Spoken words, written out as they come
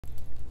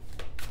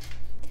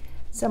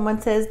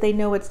Someone says they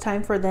know it's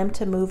time for them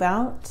to move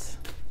out.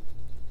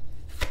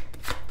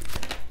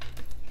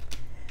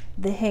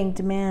 The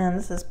Hanged Man,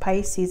 this is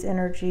Pisces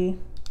energy.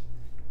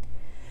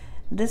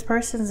 This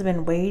person's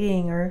been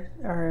waiting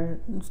or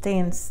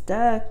staying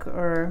stuck,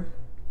 or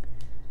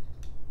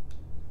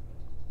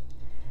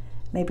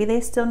maybe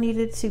they still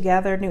needed to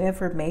gather new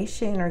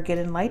information or get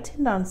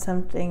enlightened on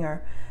something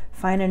or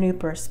find a new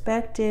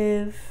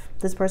perspective.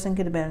 This person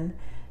could have been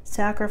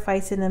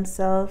sacrificing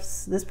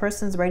themselves. This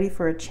person's ready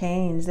for a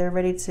change. They're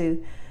ready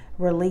to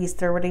release.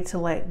 They're ready to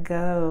let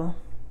go.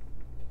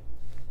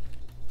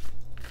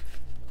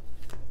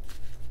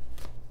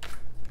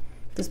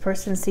 This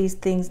person sees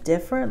things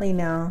differently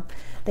now.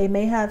 They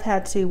may have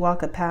had to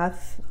walk a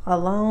path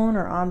alone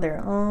or on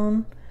their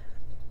own.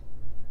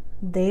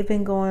 They've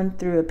been going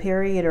through a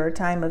period or a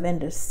time of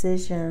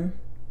indecision.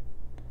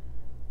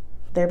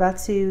 They're about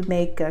to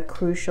make a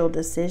crucial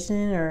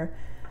decision or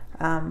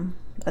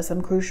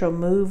some crucial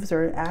moves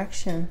or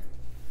action.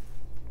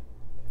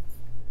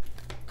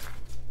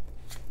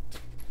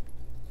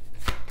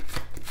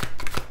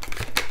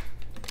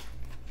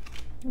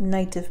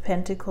 Knight of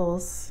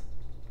Pentacles.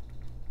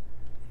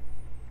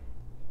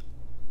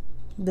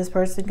 This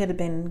person could have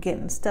been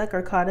getting stuck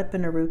or caught up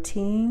in a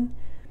routine.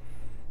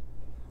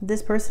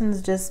 This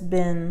person's just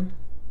been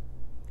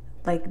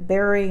like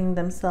burying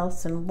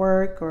themselves in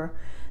work or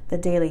the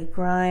daily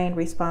grind,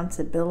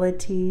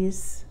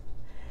 responsibilities.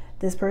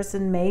 This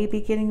person may be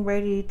getting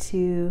ready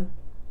to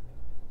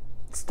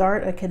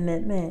start a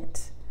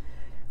commitment,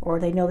 or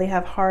they know they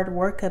have hard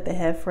work up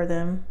ahead for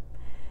them.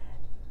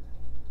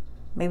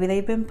 Maybe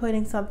they've been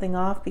putting something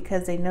off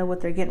because they know what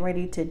they're getting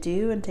ready to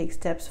do and take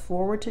steps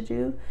forward to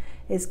do.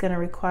 It's going to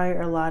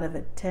require a lot of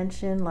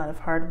attention, a lot of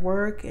hard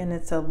work, and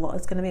it's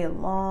going to be a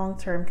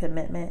long-term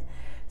commitment,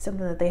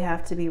 something that they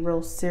have to be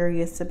real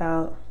serious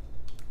about.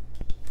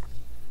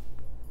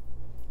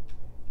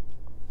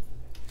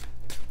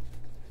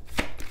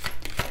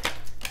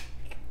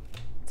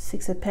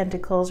 Six of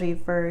Pentacles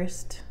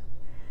reversed.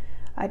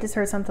 I just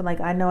heard something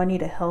like, I know I need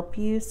to help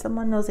you.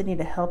 Someone knows they need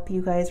to help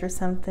you guys or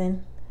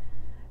something.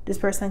 This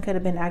person could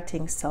have been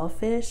acting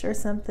selfish or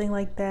something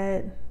like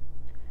that.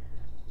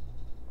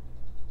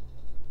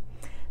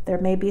 There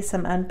may be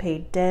some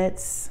unpaid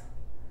debts.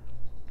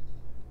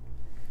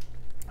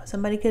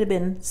 Somebody could have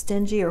been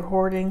stingy or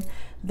hoarding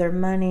their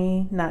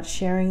money, not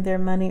sharing their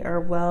money or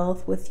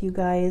wealth with you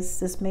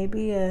guys. This may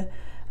be a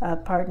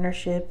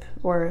partnership,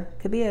 or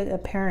could be a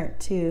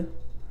parent too.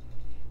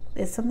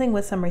 It's something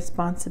with some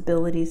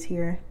responsibilities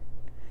here.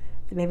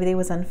 Maybe they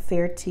was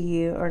unfair to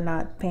you or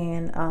not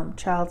paying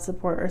child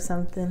support or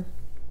something.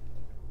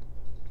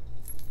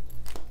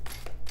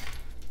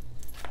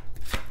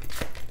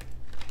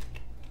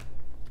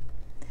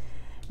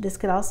 This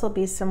could also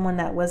be someone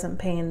that wasn't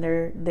paying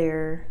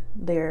their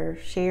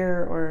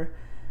share or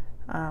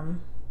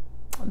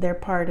their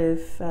part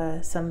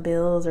of some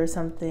bills or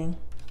something.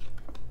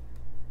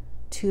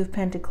 Two of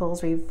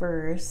Pentacles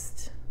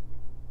reversed.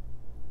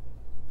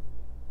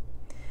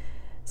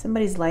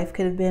 Somebody's life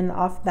could have been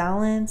off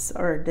balance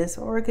or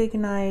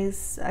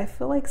disorganized. I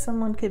feel like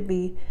someone could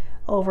be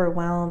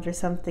overwhelmed or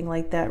something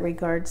like that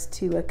regards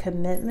to a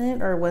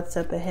commitment or what's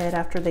up ahead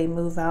after they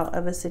move out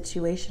of a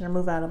situation or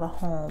move out of a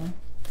home.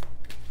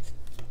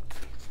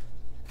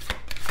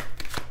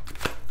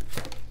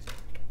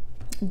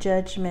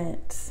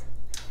 Judgment.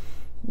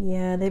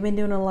 Yeah, they've been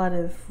doing a lot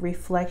of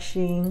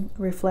reflection,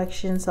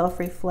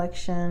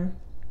 self-reflection.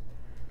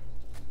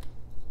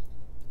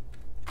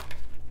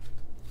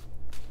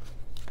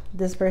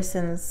 This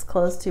person's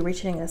close to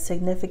reaching a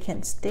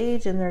significant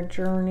stage in their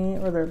journey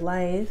or their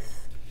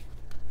life.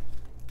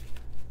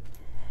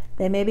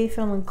 They may be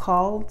feeling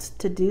called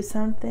to do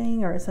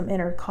something or some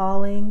inner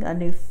calling, a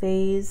new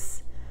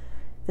phase.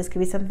 This could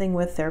be something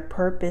with their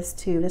purpose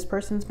too. This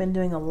person's been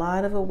doing a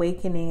lot of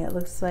awakening. It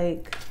looks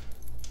like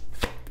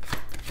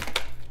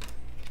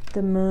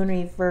the Moon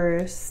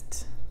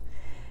reversed.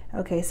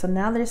 Okay, so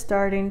now they're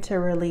starting to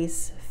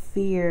release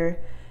fear.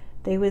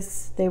 There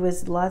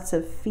was lots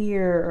of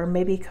fear or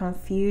maybe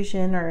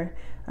confusion or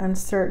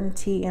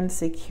uncertainty,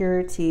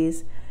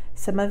 insecurities.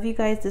 Some of you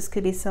guys, this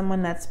could be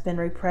someone that's been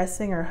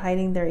repressing or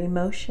hiding their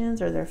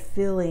emotions or their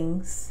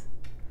feelings.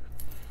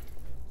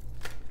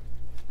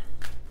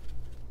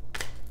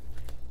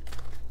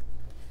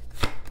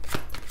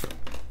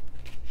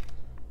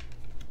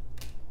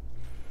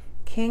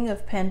 King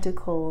of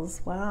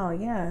Pentacles. Wow,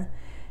 yeah.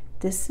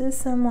 This is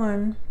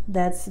someone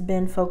that's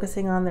been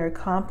focusing on their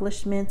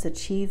accomplishments,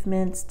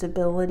 achievements,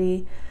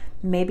 stability,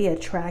 maybe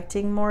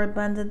attracting more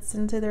abundance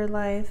into their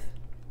life.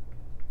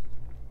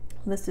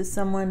 This is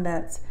someone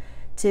that's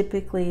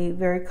typically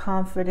very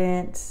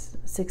confident,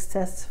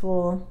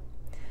 successful.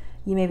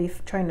 You may be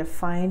trying to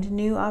find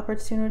new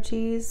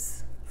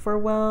opportunities for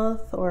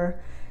wealth, or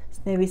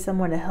maybe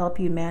someone to help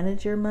you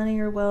manage your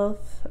money or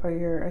wealth or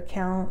your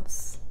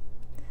accounts.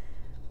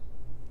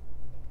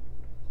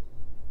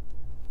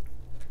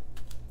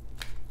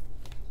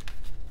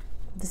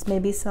 This may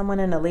be someone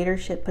in a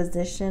leadership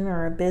position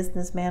or a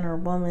businessman or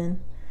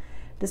woman.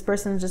 This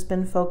person's just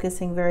been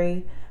focusing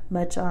very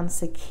much on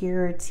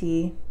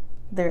security,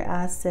 their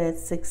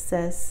assets,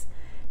 success.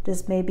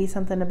 This may be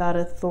something about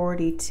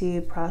authority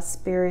too,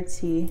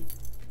 prosperity,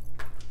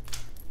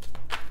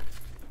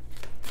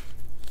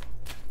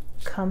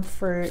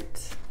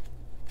 comfort.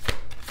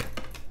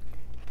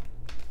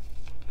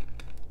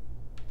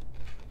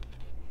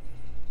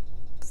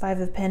 Five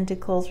of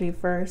Pentacles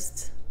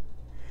reversed.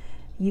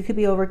 You could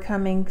be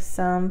overcoming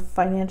some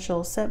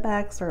financial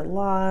setbacks or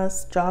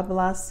loss, job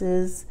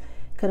losses.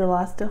 Could have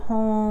lost a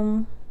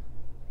home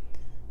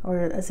or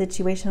a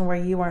situation where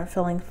you weren't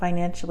feeling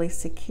financially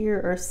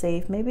secure or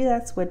safe. Maybe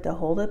that's what the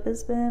holdup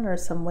has been, or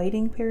some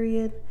waiting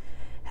period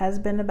has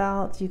been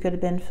about. You could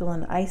have been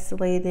feeling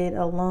isolated,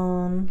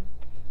 alone.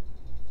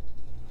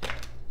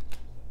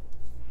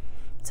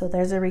 So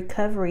there's a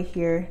recovery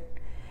here.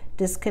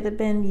 This could have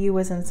been you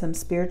was in some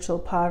spiritual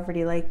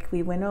poverty like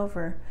we went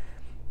over.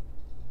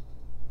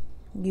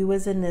 You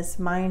was in this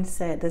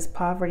mindset, this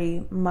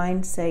poverty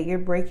mindset. You're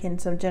breaking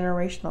some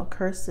generational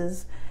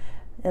curses.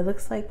 It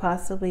looks like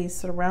possibly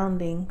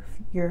surrounding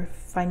your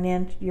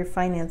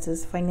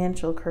finances,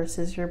 financial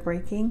curses you're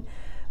breaking,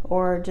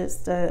 or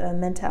just a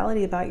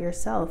mentality about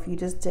yourself. You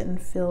just didn't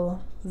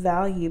feel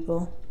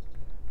valuable.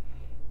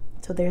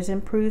 So there's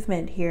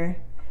improvement here.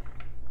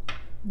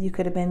 You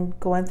could have been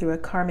going through a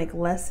karmic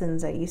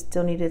lessons that you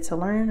still needed to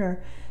learn,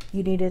 or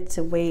you needed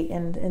to wait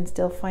and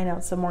still find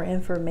out some more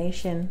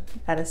information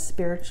at a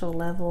spiritual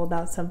level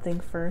about something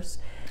first.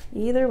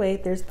 Either way,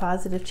 there's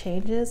positive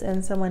changes,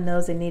 and someone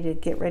knows they need to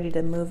get ready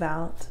to move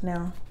out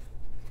now.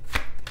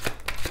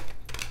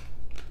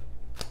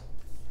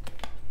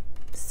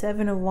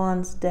 Seven of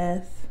Wands,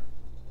 death.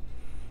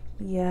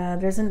 Yeah,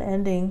 there's an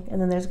ending,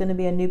 and then there's going to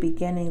be a new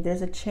beginning.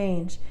 There's a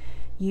change.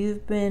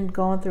 You've been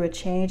going through a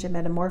change, a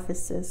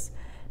metamorphosis.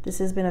 This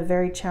has been a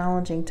very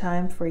challenging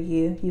time for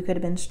you. You could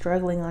have been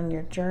struggling on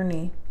your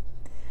journey.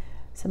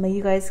 Some of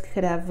you guys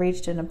could have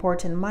reached an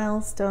important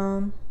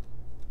milestone.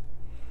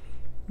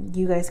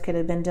 You guys could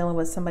have been dealing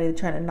with somebody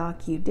trying to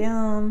knock you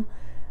down,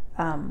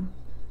 trying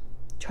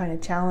to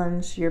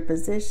challenge your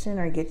position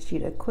or get you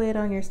to quit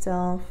on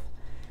yourself,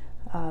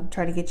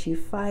 try to get you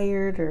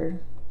fired,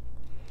 or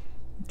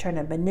trying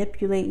to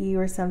manipulate you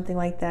or something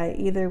like that.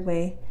 Either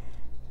way,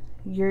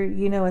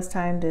 you know it's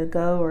time to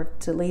go or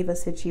to leave a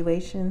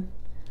situation.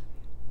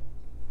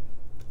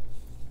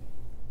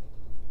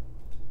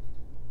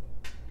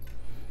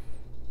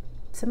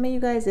 Some of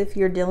you guys, if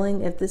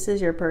this is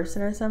your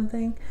person or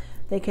something,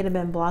 they could have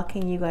been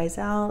blocking you guys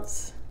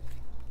out.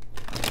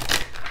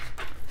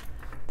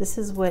 This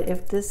is what,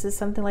 if this is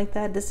something like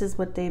that, this is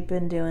what they've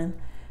been doing.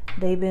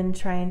 They've been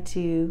trying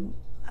to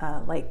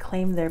like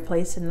claim their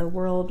place in the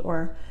world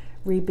or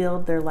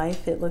rebuild their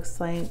life, it looks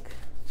like.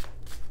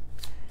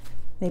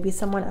 Maybe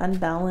someone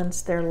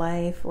unbalanced their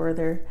life or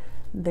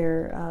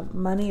their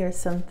money or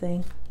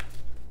something.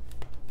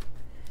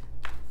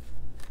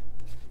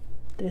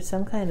 There's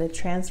some kind of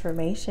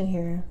transformation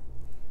here.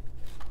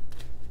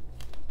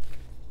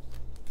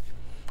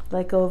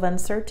 Let go of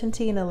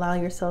uncertainty and allow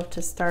yourself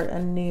to start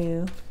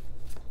anew.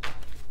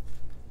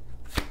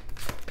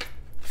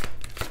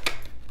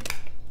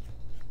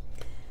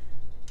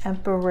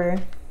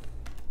 Emperor.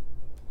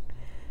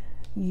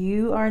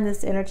 You are in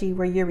this energy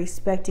where you're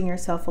respecting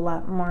yourself a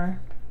lot more.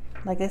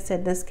 Like I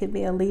said, this could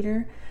be a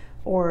leader,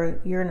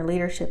 or you're in a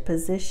leadership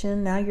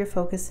position. Now you're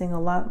focusing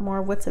a lot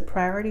more. What's a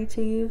priority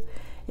to you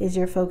is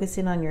you're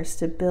focusing on your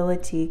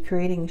stability,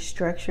 creating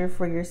structure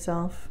for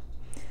yourself.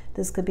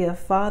 This could be a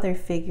father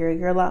figure.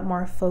 You're a lot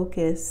more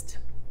focused.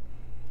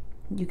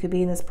 You could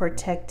be in this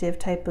protective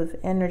type of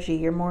energy.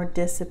 You're more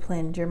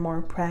disciplined. You're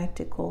more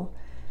practical.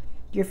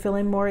 You're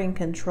feeling more in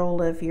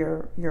control of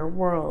your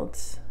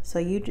worlds. So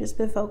you've just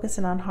been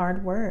focusing on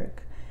hard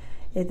work.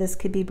 This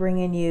could be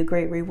bringing you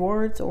great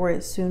rewards, or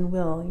it soon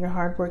will. Your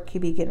hard work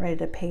could be getting ready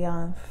to pay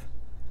off.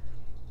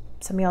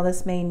 Some of y'all,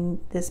 this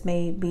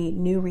may be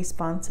new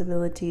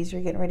responsibilities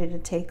you're getting ready to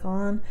take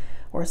on,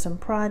 or some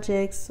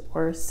projects,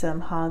 or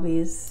some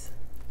hobbies.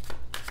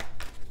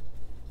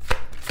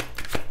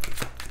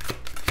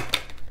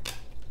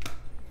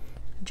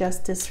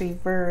 Justice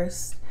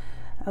reversed.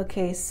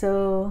 Okay,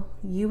 so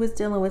you was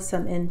dealing with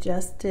some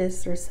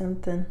injustice or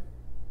something.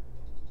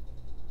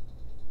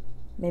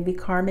 Maybe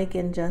karmic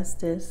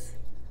injustice.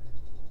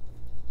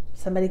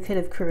 Somebody could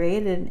have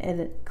created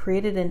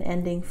an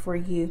ending for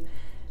you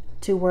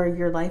to where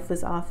your life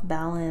was off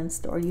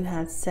balanced, or you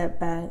had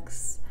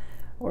setbacks,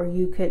 or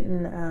you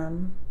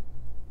couldn't,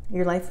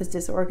 your life was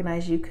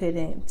disorganized. You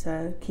couldn't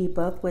keep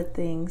up with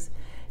things.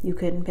 You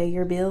couldn't pay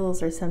your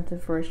bills or something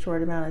for a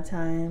short amount of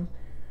time.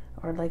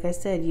 Or like I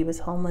said, you was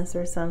homeless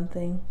or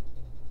something,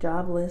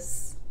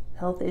 jobless,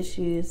 health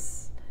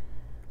issues.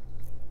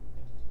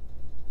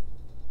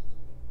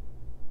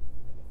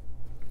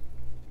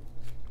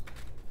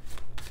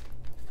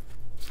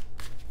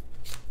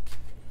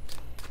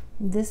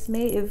 This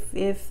may,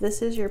 if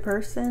this is your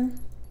person,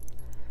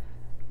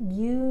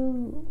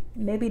 you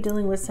may be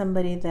dealing with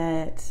somebody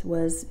that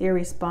was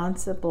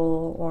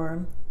irresponsible,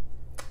 or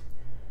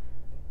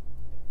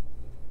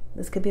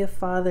this could be a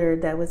father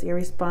that was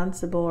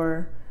irresponsible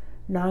or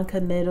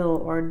non-committal,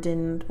 or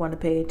didn't want to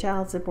pay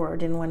child support, or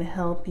didn't want to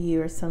help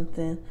you or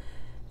something.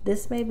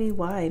 This may be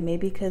why.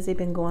 Maybe because they've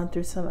been going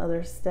through some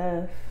other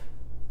stuff.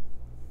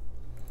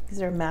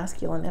 These are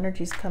masculine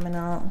energies coming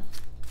out.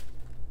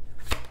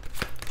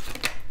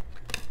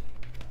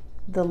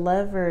 The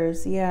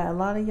Lovers. Yeah, a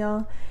lot of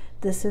y'all,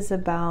 this is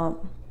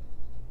about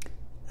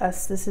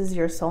us. This is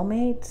your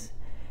soulmate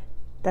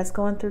that's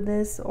going through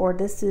this, or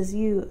this is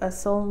you, a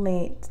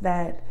soulmate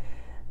that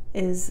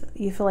is,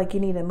 you feel like you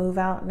need to move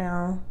out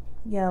now.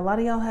 Yeah, a lot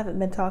of y'all haven't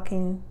been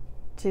talking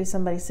to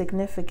somebody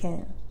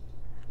significant.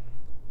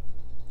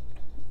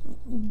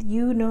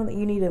 You know that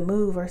you need to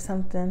move or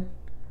something.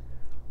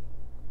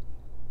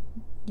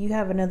 You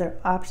have another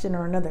option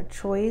or another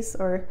choice,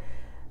 or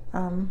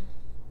a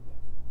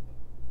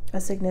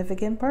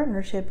significant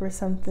partnership or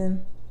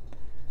something.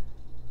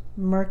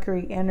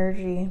 Mercury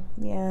energy.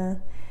 Yeah.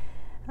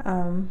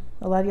 A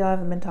lot of y'all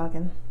haven't been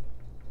talking.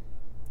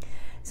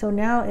 So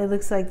now it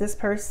looks like this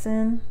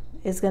person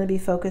is going to be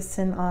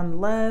focusing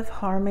on love,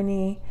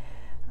 harmony,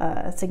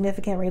 a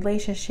significant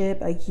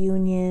relationship, a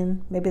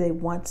union. Maybe they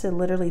want to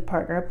literally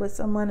partner up with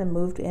someone and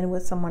move in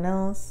with someone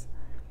else.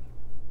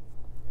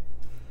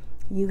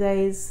 You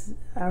guys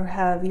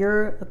have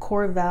your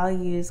core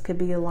values could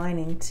be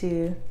aligning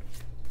too.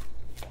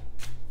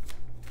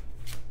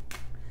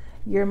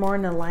 You're more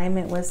in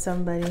alignment with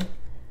somebody.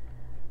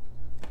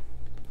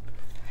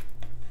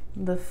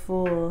 The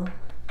Fool.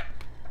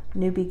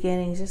 New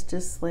beginnings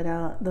just slid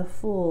out. The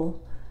Fool.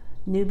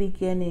 New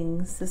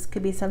beginnings. This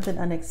could be something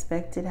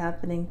unexpected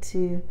happening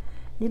too.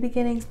 New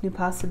beginnings, new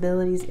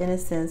possibilities,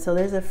 innocence. So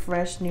there's a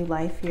fresh new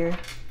life here.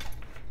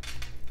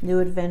 New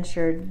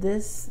adventure.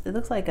 This, it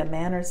looks like a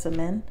man or some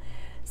men.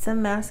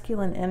 Some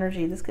masculine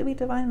energy. This could be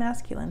divine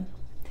masculine.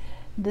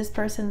 This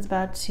person's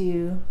about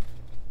to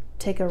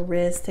take a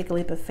risk, take a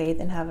leap of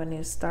faith, and have a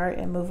new start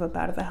and move up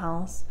out of a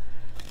house.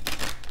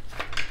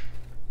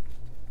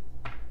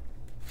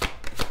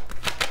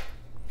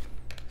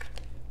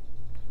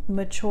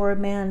 Mature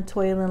man,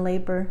 toil and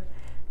labor.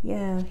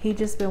 Yeah, he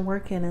just been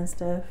working and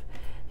stuff.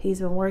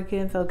 He's been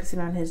working, focusing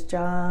on his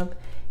job.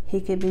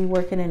 He could be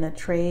working in a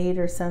trade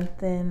or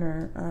something,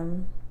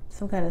 or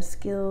some kind of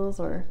skills,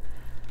 or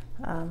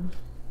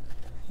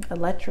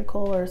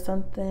electrical or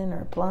something,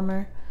 or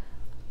plumber.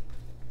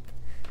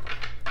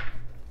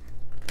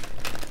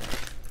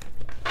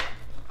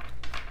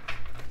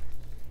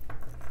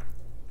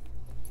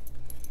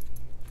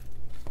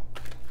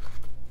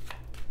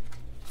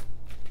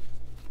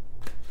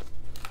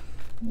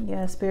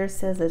 Yeah, Spirit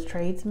says a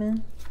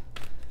tradesman,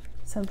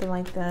 something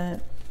like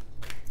that.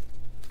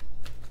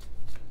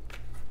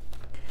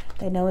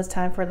 They know it's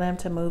time for them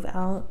to move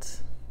out.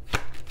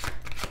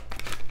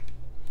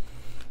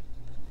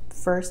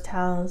 First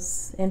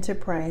house,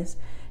 enterprise.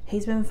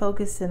 He's been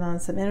focusing on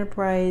some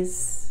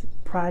enterprise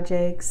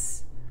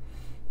projects.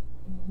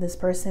 This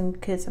person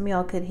could, some of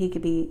y'all could, he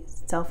could be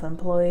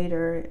self-employed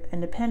or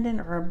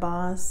independent or a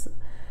boss,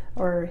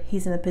 or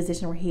he's in a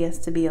position where he has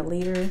to be a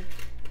leader.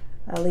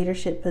 A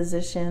leadership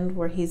position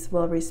where he's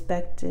well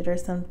respected or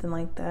something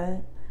like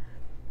that.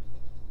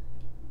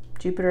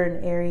 Jupiter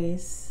and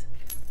Aries.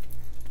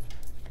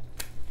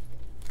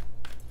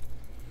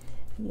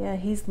 Yeah,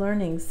 he's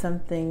learning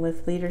something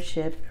with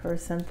leadership or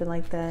something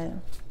like that.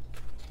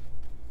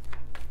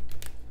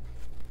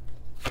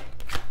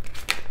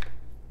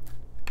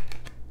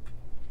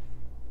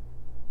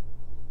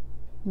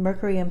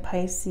 Mercury and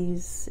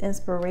Pisces,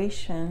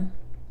 inspiration.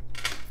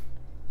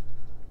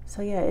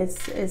 So yeah,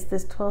 it's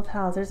this 12th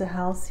house. There's a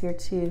house here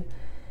too.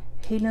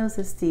 He knows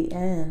it's the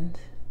end.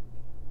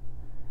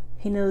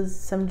 He knows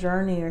some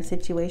journey or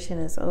situation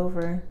is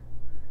over.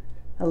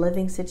 A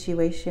living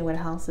situation with a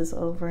house is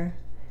over.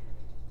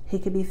 He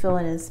could be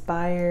feeling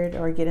inspired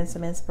or getting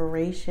some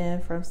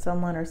inspiration from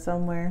someone or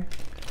somewhere.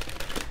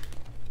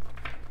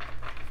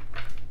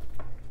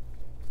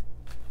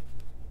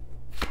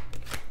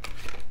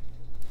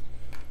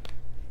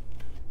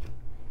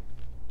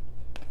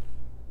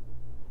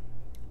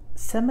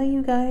 Some of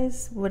you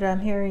guys, what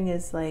I'm hearing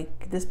is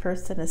like this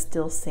person is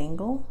still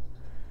single.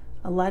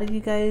 A lot of you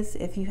guys,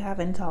 if you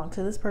haven't talked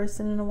to this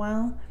person in a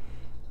while,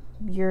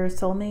 your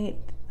soulmate,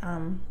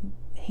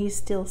 he's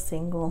still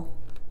single.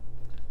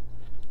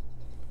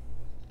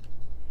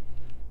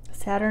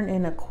 Saturn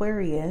in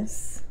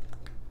Aquarius.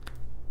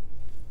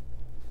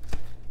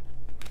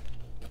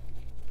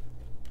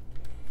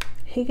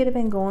 He could have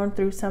been going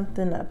through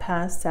something, a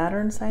past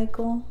Saturn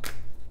cycle.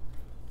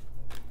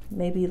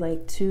 Maybe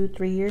like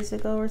 2-3 years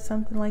ago or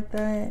something like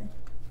that.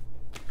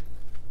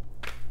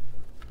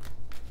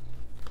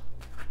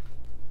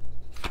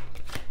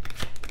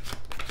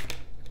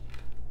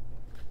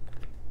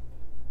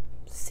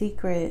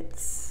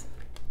 Secrets.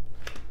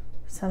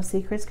 Some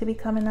secrets could be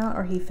coming out,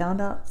 or he found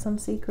out some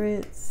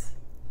secrets.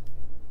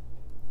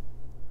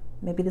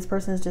 Maybe this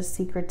person is just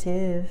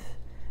secretive,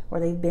 or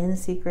they've been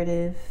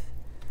secretive.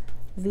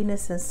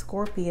 Venus and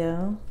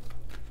Scorpio.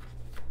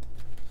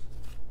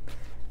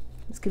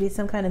 This could be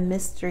some kind of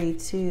mystery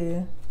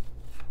too.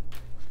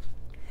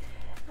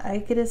 I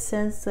get a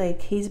sense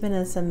like he's been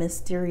in some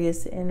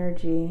mysterious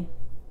energy.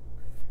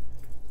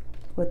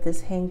 with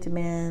this Hanged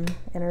Man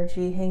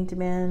energy, Hanged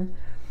Man,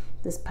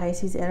 this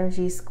Pisces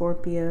energy,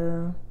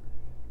 Scorpio.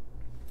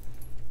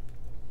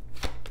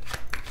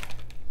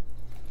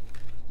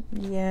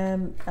 Yeah,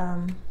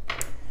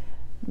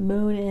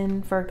 Moon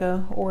in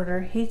Virgo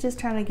order. He's just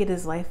trying to get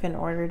his life in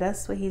order.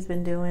 That's what he's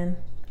been doing.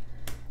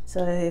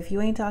 So if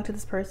you ain't talked to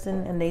this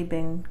person and they've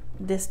been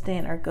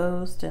distant or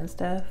ghost and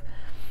stuff,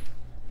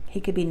 he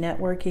could be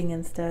networking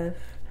and stuff.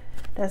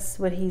 That's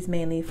what he's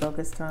mainly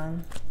focused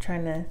on,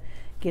 trying to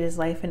get his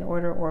life in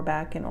order or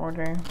back in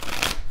order.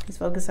 He's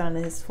focused on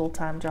his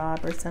full-time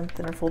job or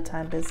something, or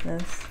full-time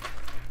business.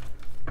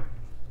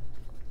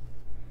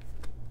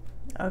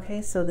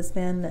 Okay, so this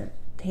man, that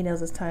he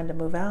knows it's time to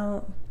move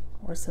out,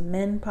 or some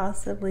men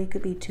possibly,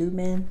 could be 2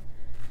 men.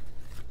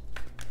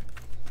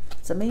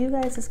 Some of you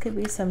guys, this could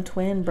be some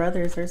twin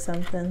brothers or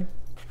something.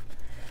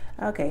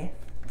 Okay,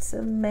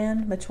 some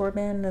man, mature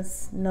man that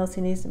knows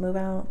he needs to move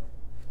out.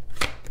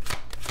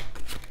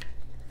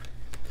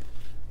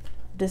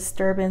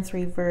 Disturbance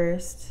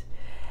reversed.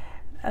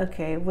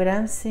 Okay, what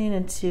I'm seeing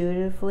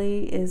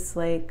intuitively is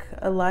like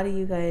a lot of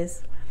you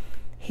guys,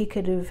 he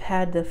could have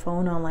had the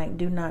phone on like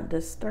do not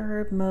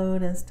disturb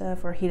mode and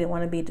stuff, or he didn't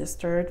want to be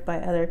disturbed by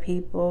other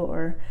people,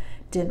 or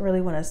didn't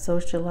really want to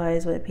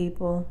socialize with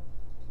people.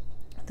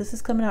 This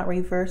is coming out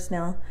reverse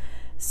now.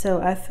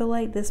 So I feel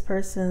like this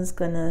person's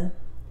gonna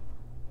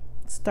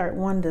start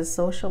wanting to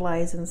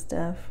socialize and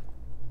stuff.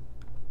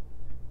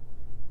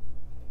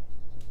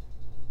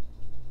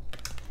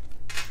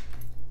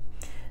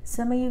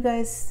 Some of you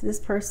guys,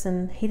 this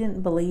person, he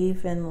didn't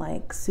believe in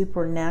like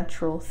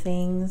supernatural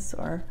things,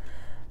 or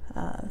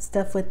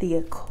stuff with the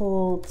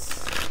occult,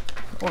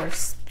 or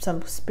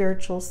some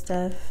spiritual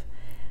stuff.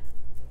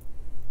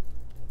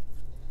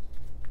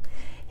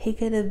 He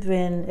could have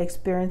been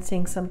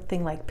experiencing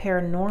something like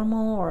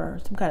paranormal, or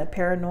some kind of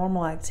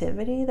paranormal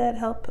activity that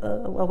helped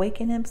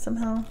awaken him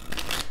somehow.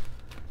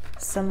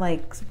 Some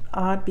like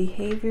odd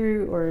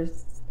behavior, or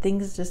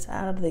things just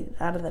out of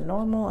the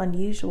normal,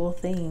 unusual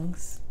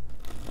things.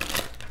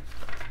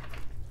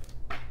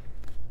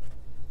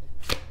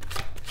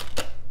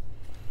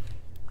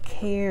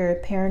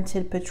 Care,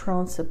 parented,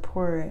 patron,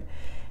 support.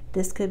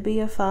 This could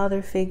be a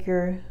father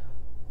figure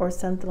or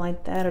something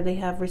like that, or they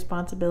have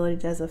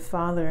responsibilities as a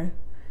father.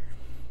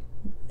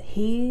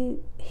 He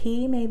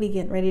may be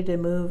getting ready to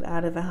move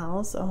out of a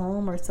house, a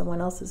home, or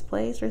someone else's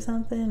place or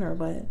something, or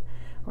what,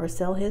 or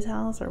sell his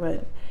house, or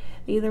what.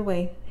 Either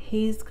way,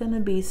 he's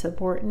gonna be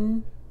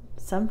supporting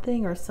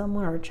something or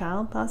someone, or a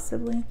child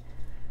possibly.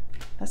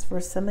 That's for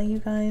some of you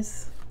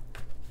guys.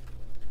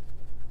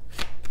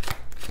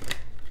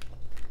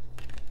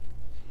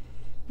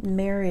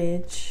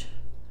 Marriage.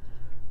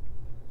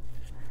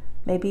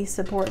 Maybe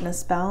supporting a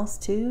spouse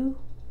too.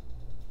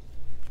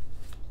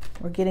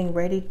 We're getting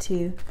ready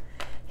to.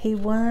 He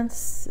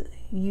wants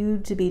you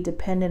to be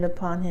dependent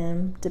upon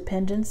him.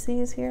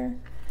 Dependencies here.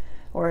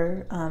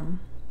 Or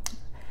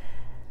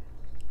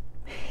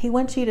he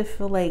wants you to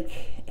feel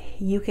like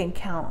you can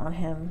count on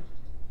him.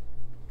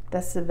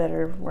 That's a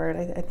better word,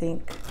 I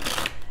think.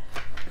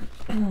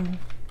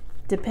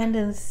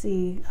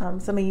 Dependency.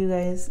 Some of you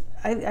guys,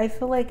 I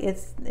feel like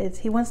it's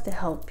he wants to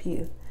help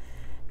you.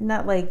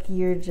 Not like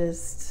you're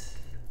just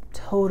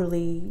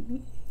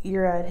totally,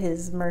 you're at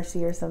his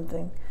mercy or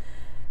something.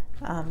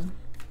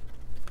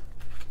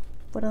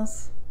 What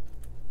else?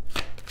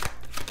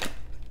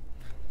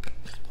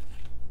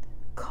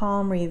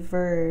 Calm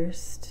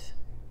reversed.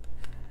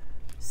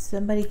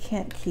 Somebody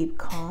can't keep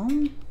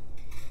calm.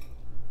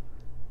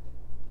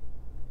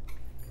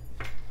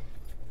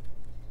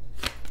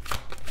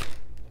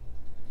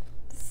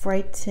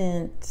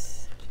 Frightened.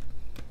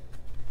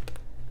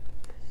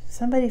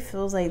 Somebody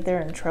feels like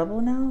they're in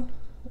trouble now.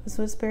 That's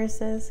what Spirit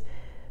says.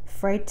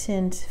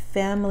 Frightened,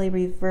 family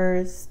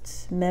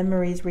reversed,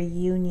 memories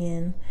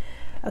reunion.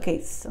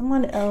 Okay,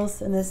 someone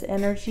else in this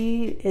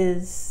energy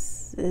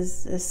is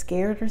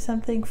scared or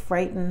something,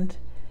 frightened.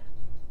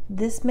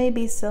 This may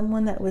be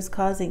someone that was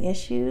causing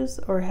issues,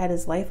 or had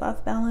his life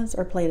off balance,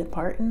 or played a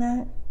part in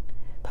that,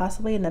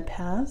 possibly in the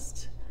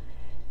past.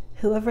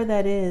 Whoever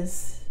that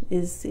is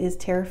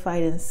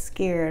terrified and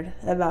scared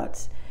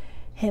about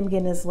him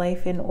getting his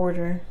life in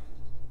order,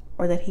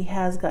 or that he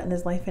has gotten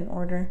his life in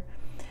order.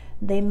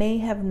 They may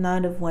have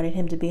not have wanted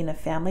him to be in a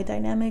family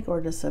dynamic or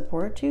to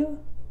support you.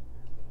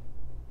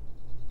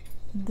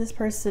 This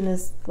person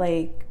is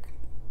like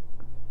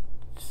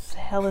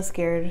hella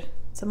scared.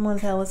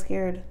 Someone's hella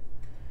scared.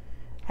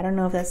 I don't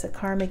know if that's a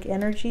karmic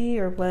energy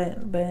or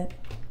what, but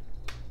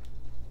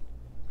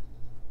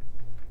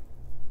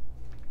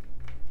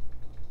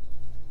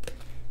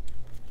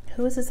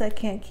who is this that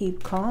can't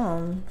keep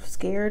calm?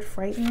 Scared,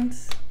 frightened?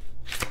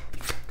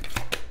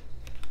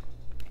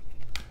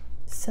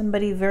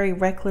 Somebody very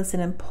reckless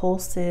and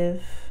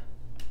impulsive.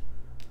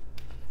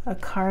 A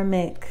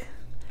karmic.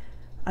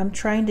 I'm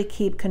trying to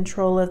keep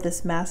control of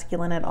this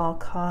masculine at all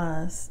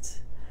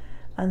costs.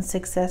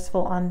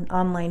 Unsuccessful on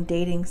online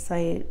dating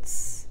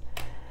sites.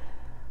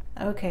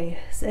 Okay,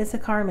 so it's a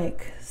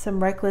karmic.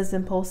 Some reckless,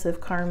 impulsive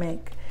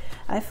karmic.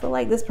 I feel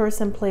like this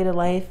person played a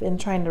life in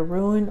trying to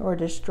ruin or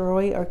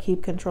destroy or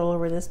keep control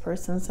over this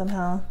person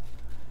somehow.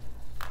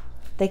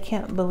 They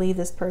can't believe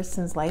this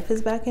person's life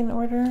is back in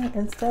order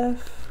and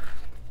stuff.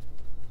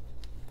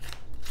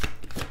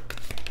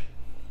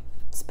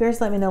 Spirits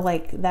let me know,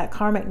 like, that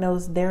karmic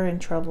knows they're in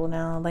trouble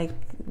now. Like,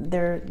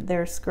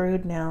 they're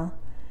screwed now.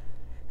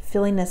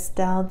 Feeling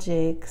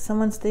nostalgic.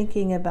 Someone's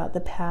thinking about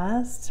the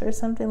past or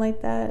something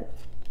like that.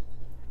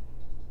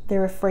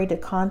 They're afraid to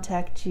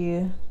contact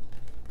you.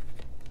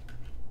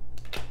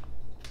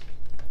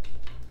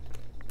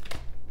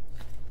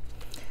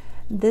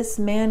 This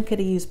man could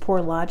have used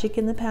poor logic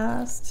in the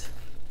past.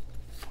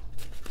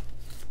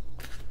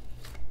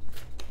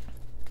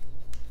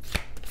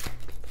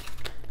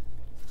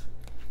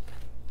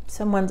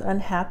 Someone's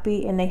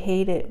unhappy and they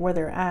hate it where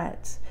they're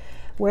at.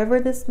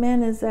 Wherever this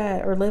man is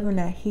at or living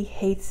at, he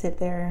hates it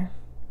there.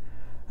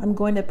 I'm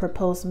going to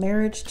propose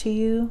marriage to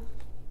you.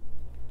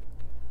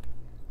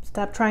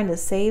 Stop trying to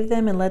save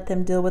them and let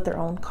them deal with their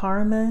own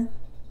karma.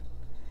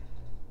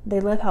 They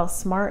love how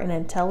smart and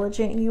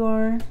intelligent you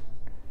are.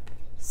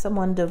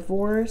 Someone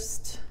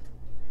divorced.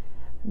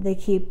 They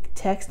keep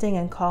texting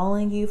and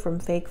calling you from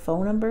fake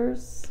phone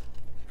numbers.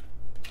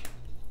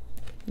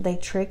 They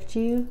tricked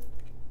you.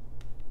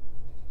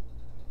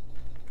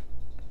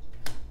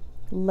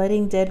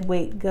 Letting dead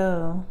weight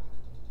go.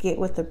 Get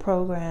with the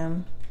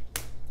program.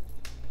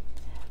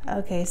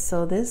 Okay,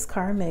 so this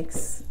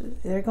karmics,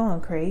 they're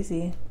going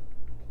crazy.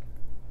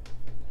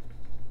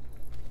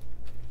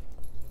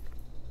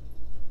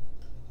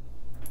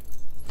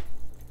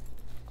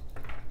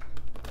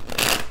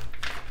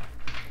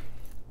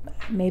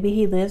 Maybe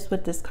he lives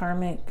with this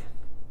karmic.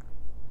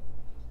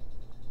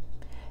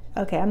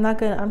 Okay, I'm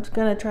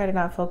gonna try to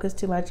not focus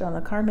too much on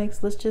the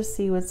karmics. Let's just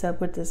see what's up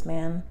with this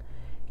man.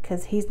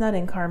 Because he's not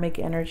in karmic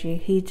energy.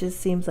 He just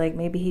seems like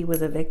maybe he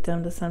was a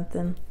victim to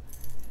something.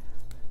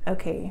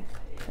 Okay.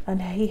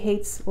 And he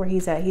hates where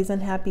he's at. He's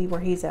unhappy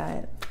where he's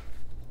at.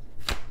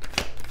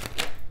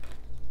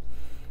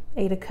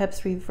 8 of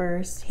Cups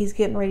reversed. He's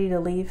getting ready to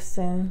leave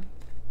soon.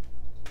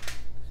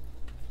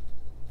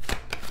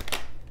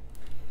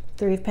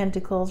 3 of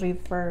Pentacles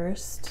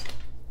reversed.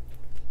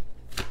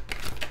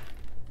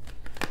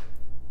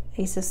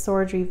 Ace of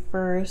Swords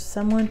reversed.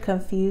 Someone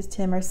confused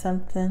him or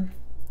something.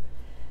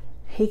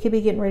 He could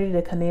be getting ready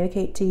to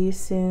communicate to you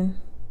soon.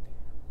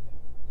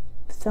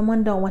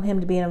 Someone don't want him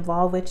to be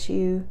involved with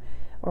you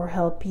or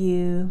help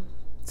you,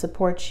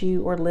 support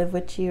you, or live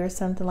with you or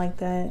something like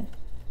that.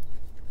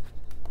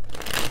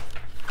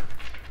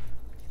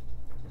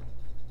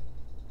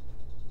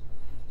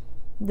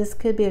 This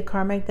could be a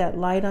karmic that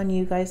lied on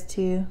you guys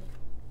too.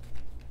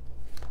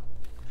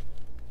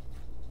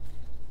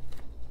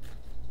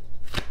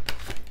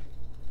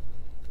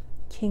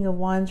 King of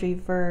Wands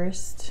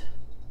reversed.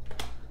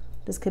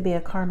 This could be a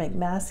karmic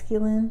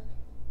masculine.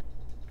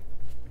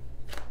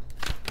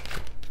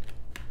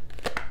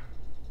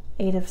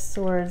 8 of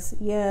Swords.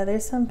 Yeah,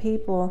 there's some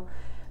people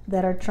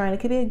that are trying, it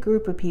could be a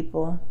group of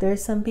people.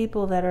 There's some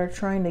people that are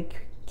trying to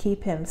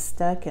keep him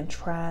stuck and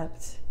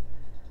trapped.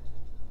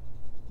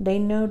 They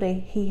know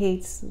he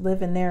hates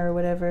living there or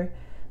whatever,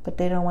 but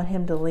they don't want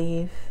him to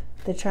leave.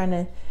 They're trying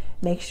to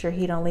make sure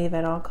he don't leave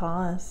at all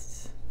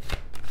costs.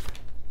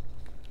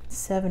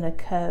 7 of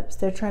Cups.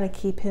 They're trying to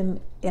keep him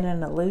in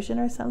an illusion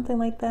or something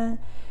like that.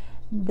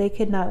 They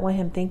could not want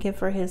him thinking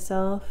for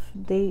himself.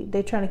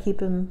 They're trying to keep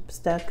him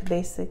stuck,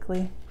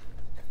 basically.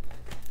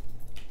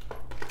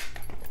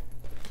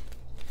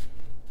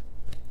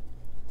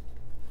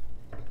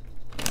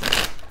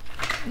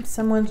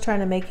 Someone's trying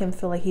to make him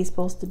feel like he's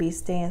supposed to be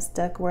staying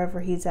stuck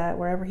wherever he's at,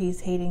 wherever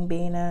he's hating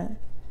being at.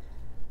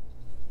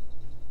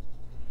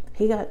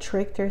 He got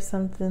tricked or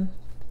something.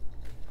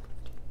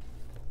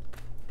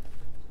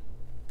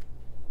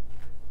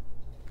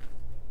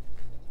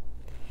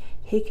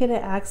 He could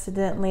have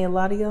accidentally, a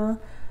lot of y'all,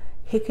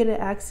 he could have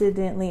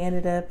accidentally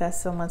ended up at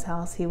someone's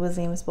house. He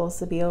wasn't even supposed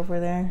to be over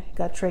there. He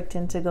got tricked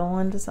into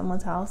going to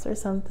someone's house or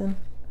something.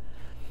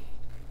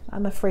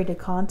 I'm afraid to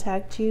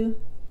contact you.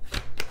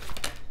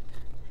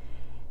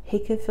 He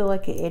could feel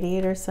like an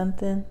idiot or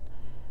something.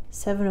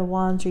 7 of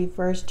Wands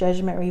reversed,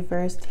 Judgment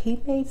reversed.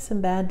 He made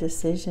some bad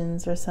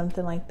decisions or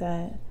something like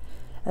that.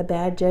 A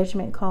bad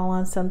judgment call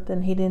on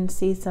something. He didn't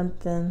see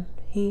something.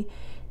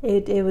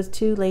 It was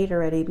too late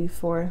already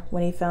before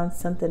when he found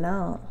something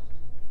out.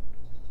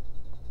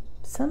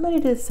 Somebody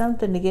did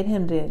something to get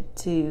him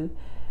to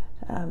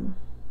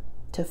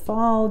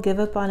fall, give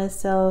up on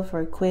himself,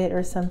 or quit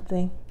or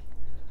something.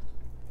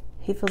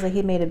 He feels like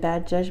he made a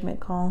bad judgment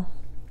call.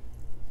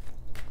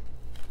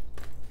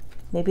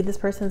 Maybe this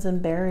person's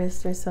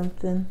embarrassed or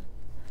something,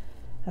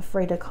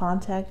 afraid to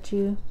contact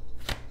you.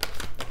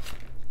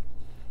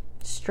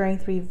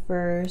 Strength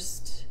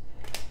reversed.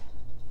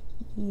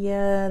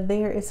 Yeah,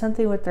 there is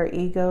something with their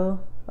ego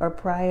or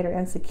pride or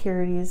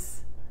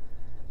insecurities.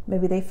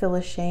 Maybe they feel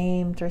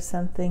ashamed or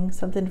something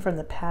from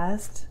the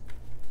past,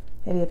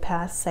 maybe a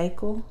past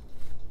cycle.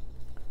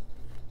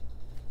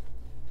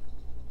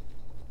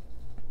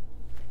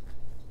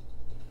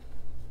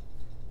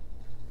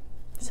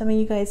 Some of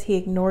you guys, he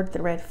ignored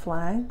the red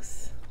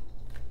flags.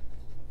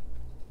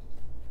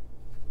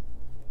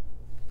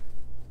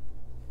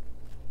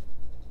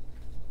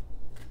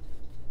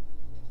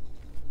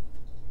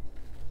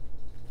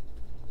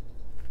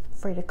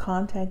 Afraid to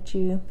contact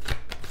you.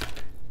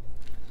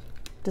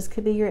 This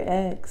could be your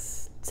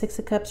ex. Six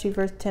of Cups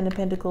reversed, Ten of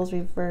Pentacles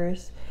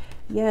reversed.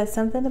 Yeah,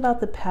 something about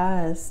the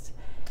past.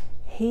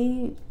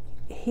 He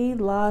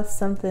lost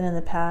something in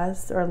the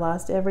past, or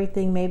lost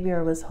everything maybe,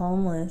 or was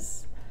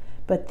homeless.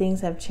 But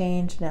things have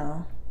changed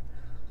now.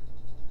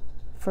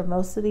 For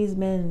most of these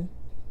men,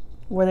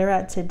 where they're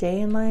at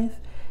today in life,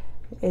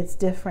 it's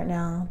different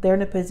now. They're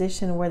in a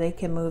position where they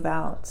can move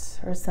out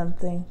or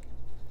something.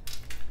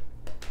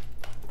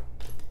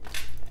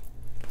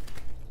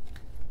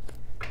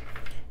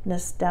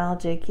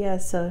 Nostalgic, yeah,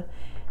 so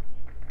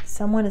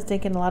someone is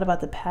thinking a lot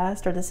about the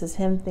past, or this is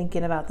him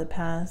thinking about the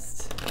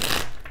past.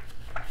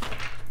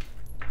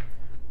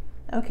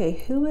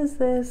 Okay, who is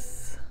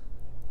this?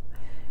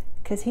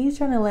 Because he's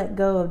trying to let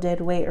go of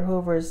dead weight, or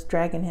whoever is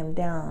dragging him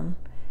down.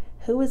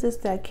 Who is this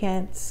that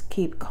can't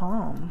keep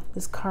calm?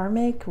 This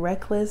karmic,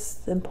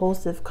 reckless,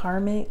 impulsive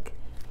karmic.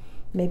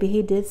 Maybe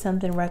he did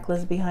something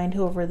reckless behind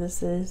whoever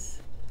this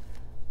is.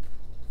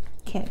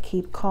 Can't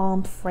keep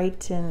calm,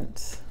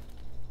 frightened.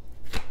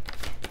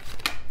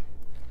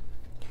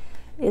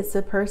 It's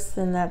a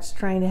person that's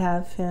trying to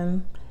have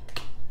him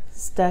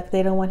stuck.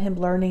 They don't want him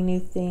learning new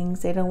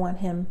things. They don't want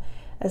him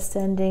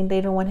ascending. They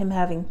don't want him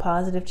having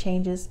positive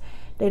changes.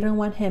 They don't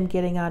want him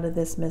getting out of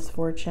this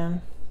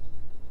misfortune.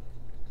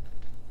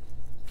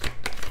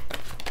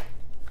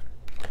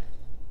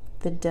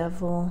 The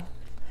Devil.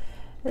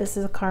 This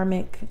is a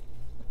karmic.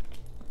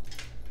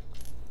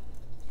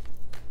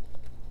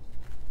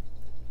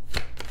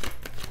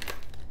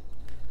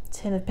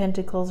 Ten of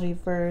Pentacles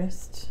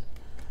reversed.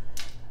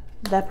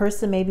 That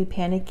person may be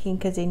panicking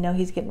because they know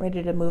he's getting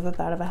ready to move up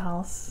out of a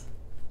house.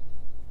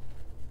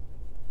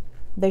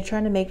 They're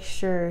trying to make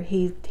sure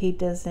he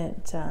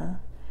doesn't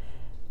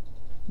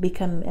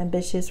become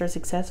ambitious or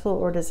successful,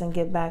 or doesn't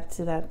get back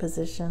to that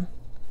position.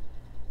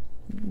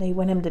 They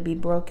want him to be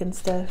broke and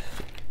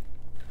stuff.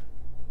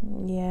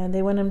 Yeah,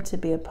 they want him to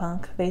be a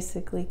punk,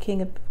 basically.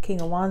 King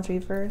of Wands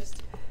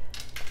reversed.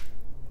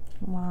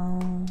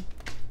 Wow.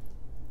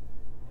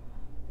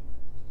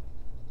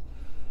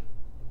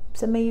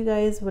 Some of you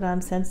guys, what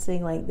I'm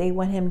sensing, like, they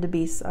want him to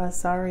be a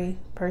sorry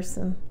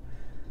person.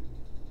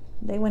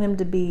 They want him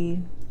to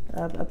be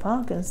a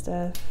punk and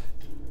stuff.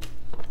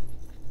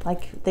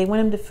 Like, they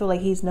want him to feel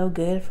like he's no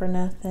good for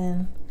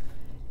nothing.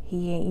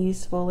 He ain't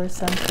useful or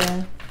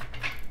something.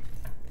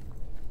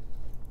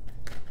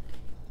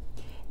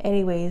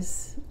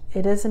 Anyways,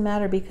 it doesn't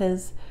matter,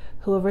 because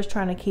whoever's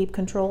trying to keep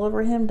control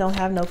over him don't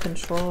have no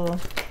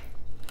control.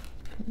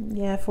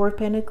 Yeah, Four of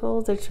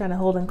Pentacles, they're trying to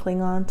hold and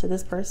cling on to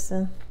this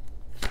person.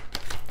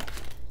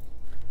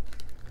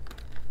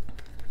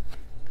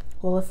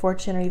 Wheel of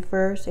Fortune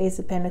reversed, Ace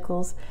of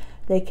Pentacles.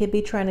 They could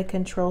be trying to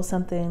control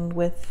something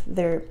with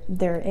their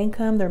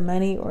income, their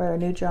money, or a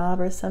new job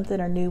or something,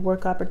 or new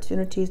work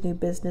opportunities, new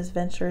business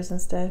ventures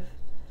and stuff.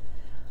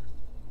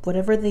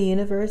 Whatever the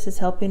universe is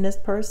helping this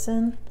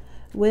person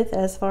with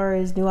as far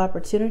as new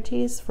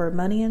opportunities for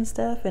money and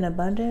stuff in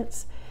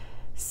abundance.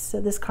 So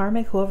this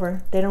karmic,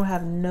 whoever, they don't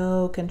have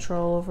no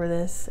control over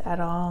this at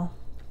all.